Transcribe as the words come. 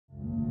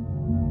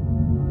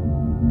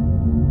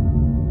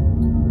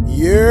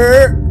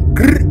Yeah.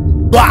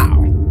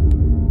 Wow.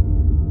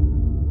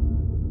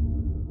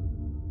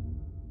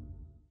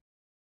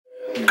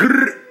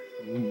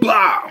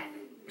 Wow.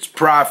 It's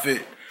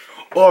Prophet.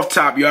 Off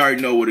top, you already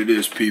know what it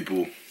is,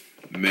 people.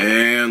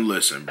 Man,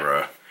 listen,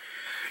 bruh.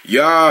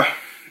 Y'all,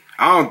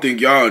 I don't think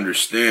y'all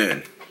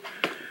understand.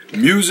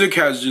 Music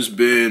has just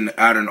been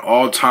at an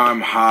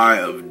all-time high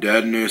of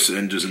deadness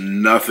and just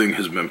nothing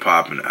has been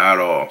popping at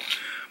all.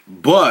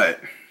 But,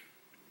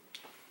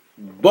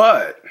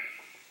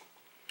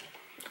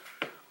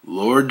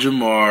 Lord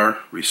Jamar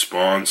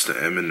responds to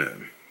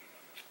Eminem.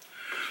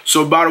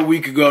 So about a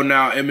week ago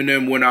now,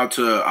 Eminem went out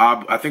to,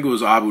 I think it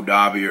was Abu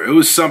Dhabi, or it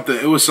was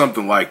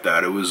something like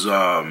that. It was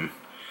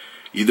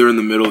either in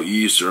the Middle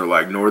East or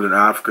like Northern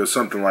Africa,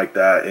 something like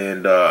that.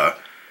 And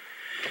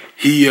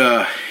he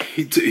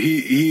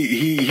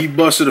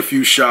busted a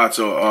few shots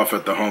off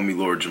at the homie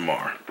Lord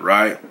Jamar,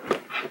 right?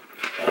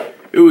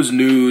 It was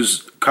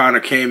news, kind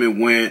of came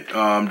and went,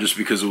 just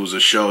because it was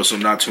a show, so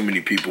not too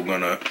many people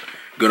gonna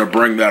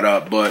bring that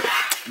up, but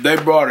they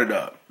brought it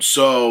up.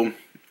 So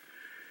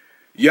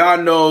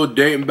y'all know,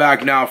 dating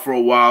back now for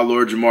a while,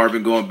 Lord Jamar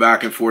been going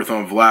back and forth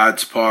on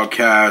Vlad's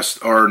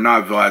podcast, or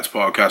not Vlad's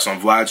podcast, on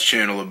Vlad's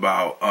channel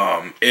about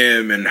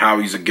M and how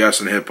he's a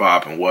guest in hip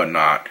hop and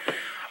whatnot.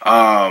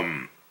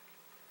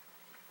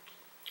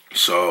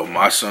 So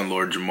my son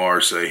Lord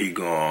Jamar say he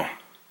gonna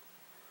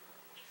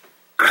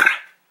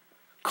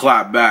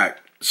clap back.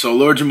 So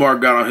Lord Jamar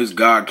got on his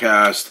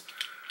Godcast.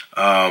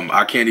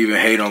 I can't even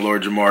hate on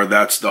Lord Jamar.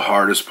 That's the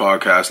hardest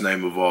podcast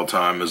name of all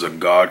time, is a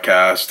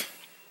Godcast.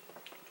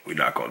 We're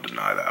not going to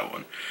deny that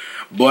one.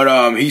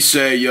 But he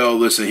said, yo,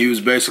 listen, he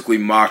was basically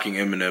mocking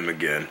Eminem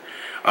again.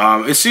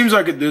 It seems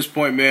like at this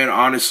point, man,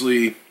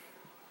 honestly,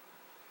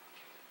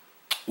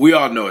 we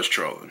all know it's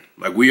trolling.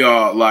 Like, we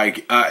all,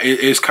 like,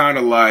 it's kind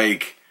of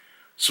like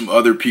some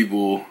other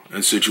people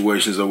in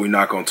situations that we're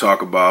not going to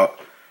talk about.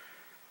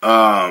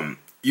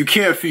 You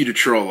can't feed a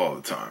troll all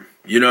the time.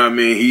 You know what I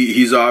mean?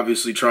 He's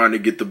obviously trying to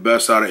get the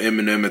best out of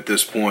Eminem at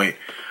this point.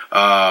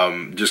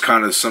 Just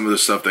kind of some of the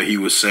stuff that he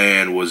was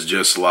saying was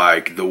just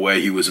like the way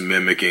he was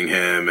mimicking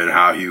him and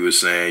how he was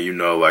saying, you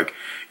know, like,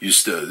 you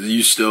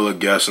still a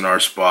guest in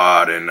our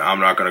spot and I'm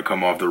not going to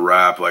come off the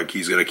rap. Like,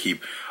 he's going to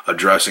keep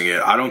addressing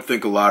it. I don't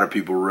think a lot of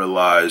people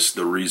realize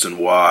the reason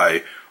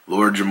why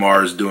Lord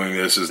Jamar is doing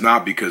this is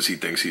not because he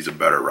thinks he's a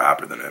better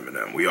rapper than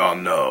Eminem. We all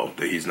know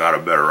that he's not a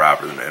better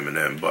rapper than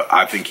Eminem, but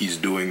I think he's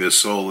doing this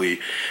solely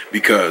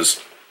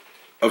because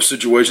of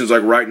situations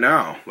like right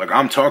now. Like,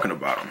 I'm talking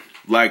about him.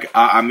 Like,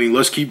 I mean,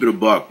 let's keep it a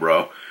buck,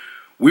 bro.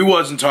 We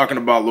wasn't talking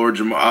about Lord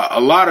Jamar.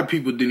 A lot of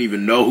people didn't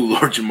even know who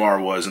Lord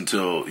Jamar was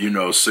until, you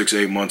know,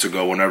 6-8 months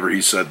ago whenever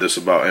he said this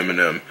about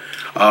Eminem.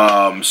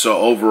 So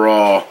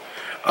overall,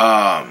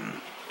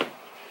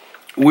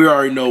 we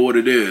already know what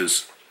it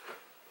is.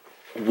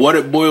 What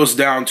it boils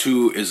down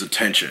to is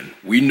attention.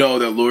 We know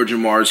that Lord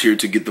Jamar is here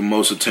to get the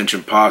most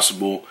attention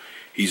possible.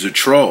 He's a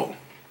troll.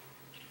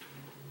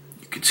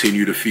 You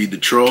continue to feed the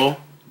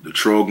troll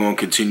gonna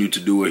continue to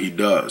do what he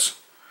does.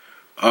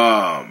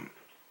 Hold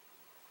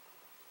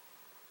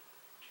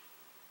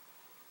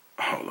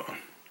on.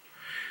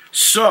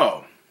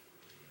 So,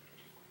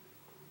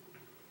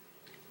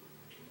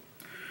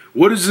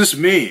 what does this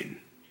mean?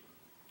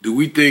 Do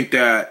we think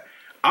that,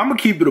 I'm gonna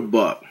keep it a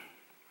buck.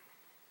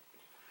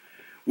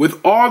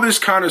 With all this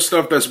kind of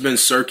stuff that's been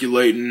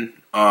circulating,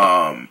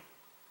 y'all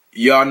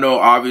know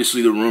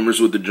obviously the rumors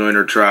with the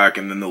Joyner track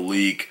and then the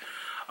leak.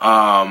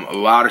 A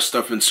lot of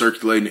stuff been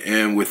circulating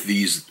in with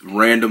these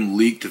random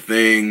leaked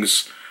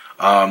things,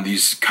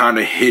 these kind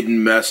of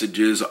hidden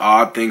messages,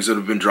 odd things that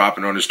have been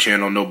dropping on his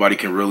channel nobody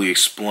can really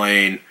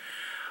explain.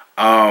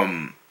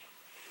 I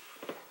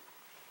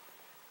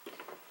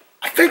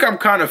think I'm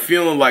kind of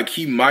feeling like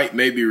he might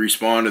maybe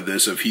respond to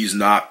this if he's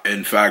not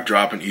in fact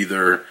dropping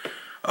either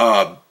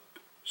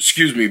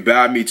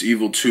Bad Meets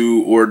Evil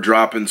 2 or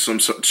dropping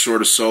some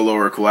sort of solo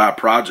or collab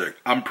project.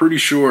 I'm pretty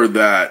sure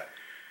that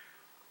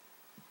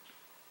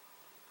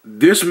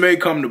this may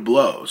come to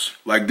blows.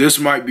 Like, this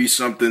might be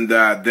something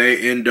that they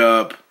end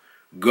up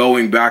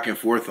going back and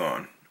forth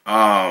on.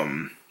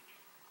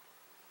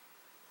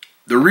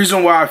 The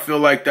reason why I feel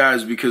like that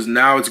is because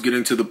now it's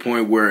getting to the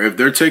point where if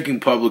they're taking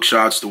public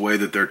shots the way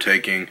that they're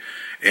taking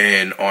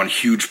and on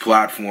huge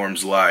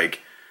platforms,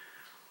 like,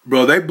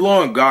 bro, they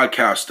blowing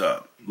Godcast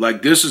up.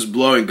 Like, this is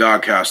blowing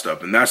Godcast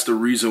up, and that's the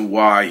reason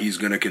why he's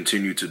going to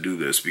continue to do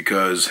this,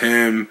 because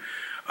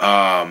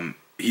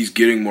he's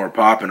getting more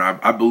popping.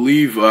 I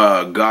believe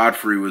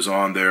Godfrey was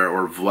on there,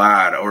 or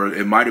Vlad, or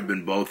it might have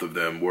been both of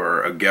them,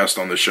 were a guest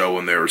on the show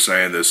when they were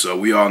saying this. So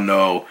we all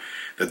know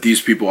that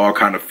these people all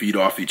kind of feed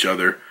off each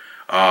other.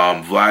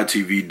 Vlad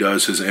TV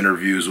does his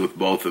interviews with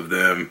both of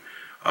them.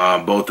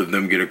 Both of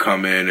them get to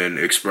come in and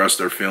express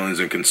their feelings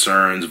and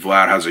concerns.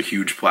 Vlad has a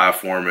huge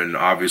platform and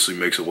obviously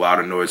makes a lot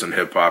of noise in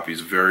hip hop. He's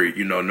a very,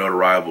 you know,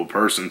 notoriable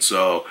person.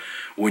 So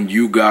when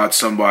you got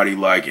somebody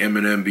like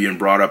Eminem being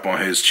brought up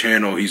on his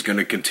channel, he's going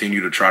to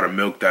continue to try to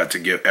milk that to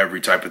get every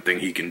type of thing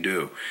he can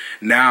do.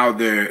 Now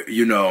they're,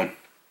 you know,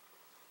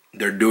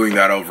 they're doing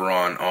that over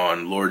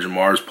on Lord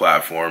Jamar's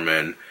platform,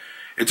 and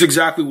it's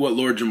exactly what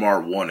Lord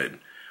Jamar wanted.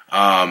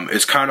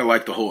 It's kind of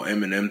like the whole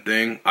Eminem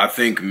thing. I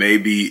think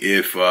maybe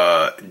if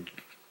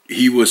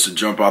he was to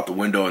jump out the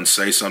window and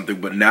say something,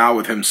 but now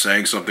with him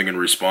saying something in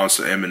response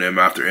to Eminem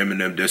after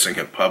Eminem dissing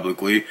him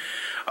publicly,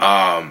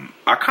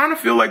 I kind of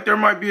feel like there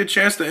might be a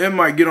chance that M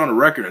might get on a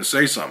record and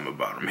say something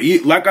about him. He,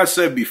 like I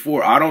said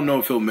before, I don't know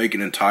if he'll make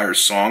an entire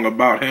song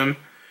about him,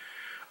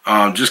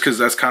 just because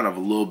that's kind of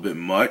a little bit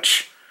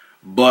much.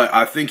 But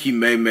I think he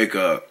may make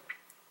a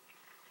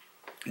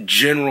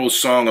general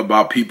song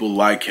about people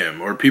like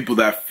him or people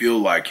that feel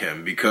like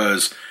him,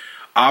 because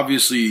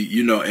obviously,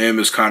 you know, M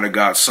has kind of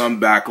got some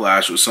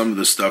backlash with some of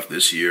the stuff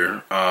this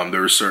year.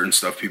 There was certain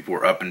stuff people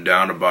were up and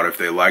down about if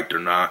they liked or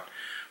not.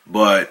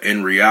 But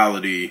in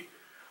reality,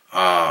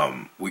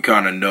 we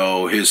kind of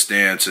know his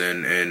stance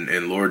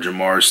and Lord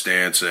Jamar's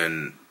stance,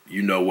 and,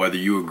 you know, whether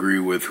you agree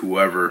with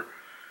whoever.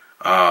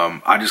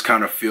 I just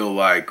kind of feel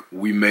like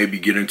we may be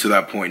getting to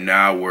that point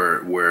now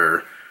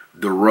where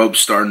the rope's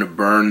starting to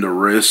burn the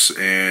wrists,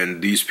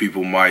 and these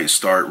people might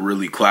start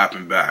really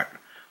clapping back.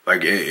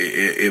 Like,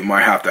 it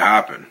might have to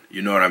happen.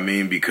 You know what I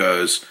mean?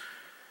 Because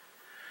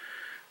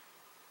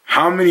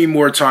how many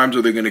more times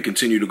are they going to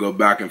continue to go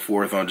back and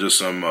forth on just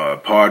some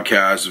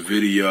podcast,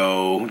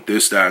 video,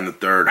 this, that, and the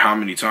third? How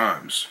many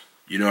times?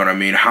 You know what I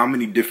mean? How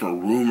many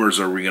different rumors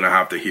are we going to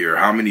have to hear?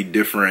 How many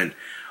different,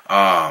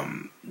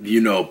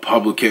 you know,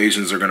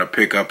 publications are going to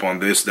pick up on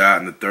this, that,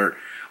 and the third?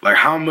 Like,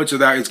 how much of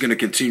that is going to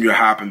continue to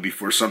happen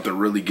before something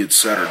really gets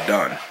said or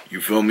done? You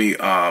feel me?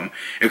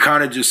 It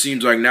kind of just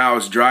seems like now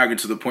it's dragging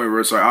to the point where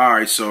it's like, all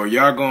right, so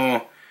y'all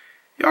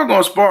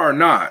gonna spar or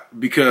not?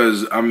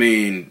 Because, I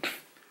mean,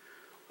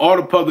 all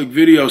the public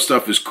video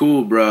stuff is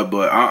cool, bruh,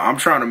 but I'm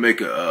trying to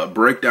make a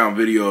breakdown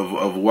video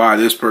of why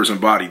this person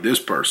bodied this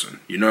person.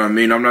 You know what I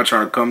mean? I'm not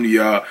trying to come to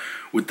y'all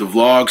with the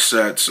vlog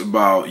sets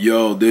about,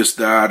 yo, this,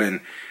 that,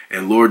 and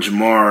Lord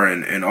Jamar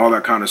and all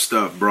that kind of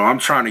stuff, bro. I'm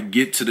trying to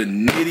get to the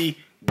nitty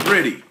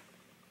gritty.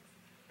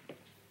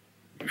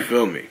 You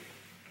feel me?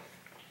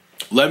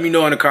 Let me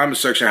know in the comment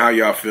section how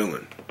y'all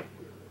feeling.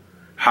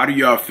 How do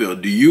y'all feel?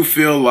 Do you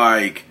feel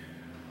like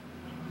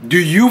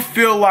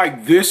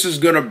this is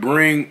gonna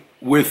bring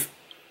with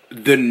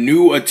the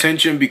new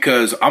attention?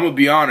 Because I'm gonna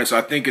be honest,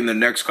 I think in the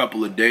next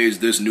couple of days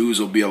this news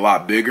will be a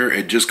lot bigger.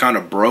 It just kind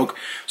of broke,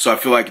 so I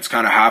feel like it's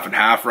kind of half and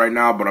half right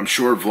now, but I'm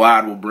sure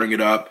Vlad will bring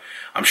it up.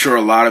 I'm sure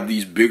a lot of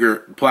these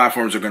bigger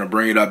platforms are going to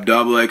bring it up.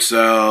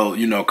 XXL,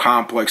 you know,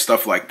 Complex,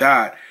 stuff like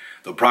that.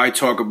 They'll probably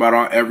talk about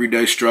our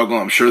everyday struggle.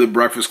 I'm sure the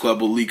Breakfast Club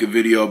will leak a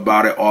video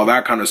about it, all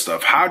that kind of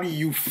stuff. How do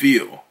you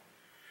feel?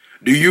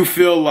 Do you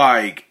feel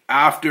like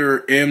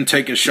after M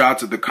taking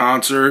shots at the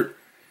concert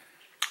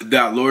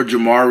that Lord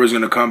Jamar was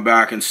going to come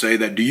back and say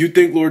that? Do you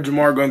think Lord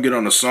Jamar going to get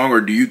on a song,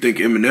 or do you think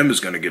Eminem is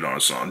going to get on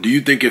a song? Do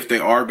you think if they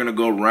are going to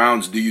go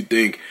rounds, do you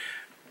think,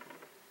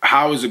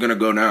 how is it going to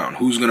go down?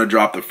 Who's going to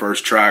drop the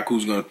first track?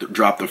 Who's going to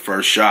drop the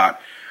first shot?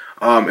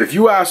 If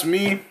you ask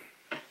me,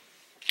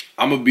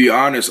 I'm going to be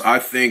honest. I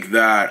think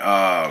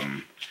that,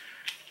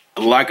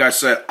 like I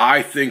said,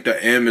 I think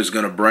that M is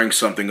going to bring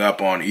something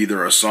up on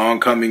either a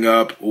song coming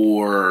up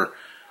or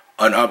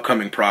an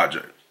upcoming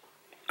project.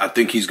 I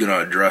think he's going to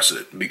address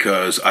it,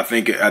 because I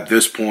think at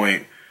this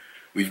point,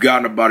 we've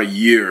gotten about a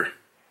year,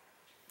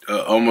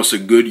 almost a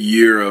good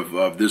year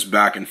of this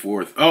back and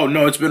forth. Oh,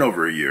 no, it's been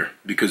over a year,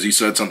 because he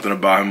said something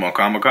about him on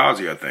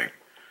Kamikaze, I think.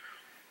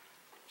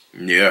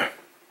 Yeah,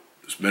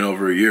 it's been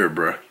over a year,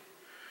 bruh.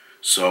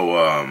 So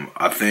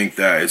I think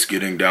that it's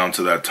getting down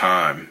to that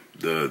time.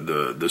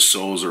 The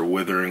souls are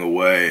withering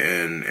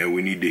away, and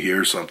we need to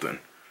hear something.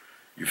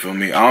 You feel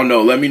me? I don't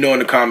know. Let me know in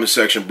the comment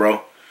section,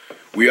 bro.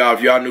 We out.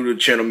 If y'all new to the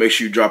channel, make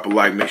sure you drop a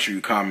like, make sure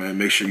you comment, and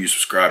make sure you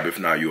subscribe. If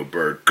not, you a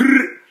bird.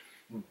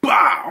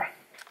 Bow.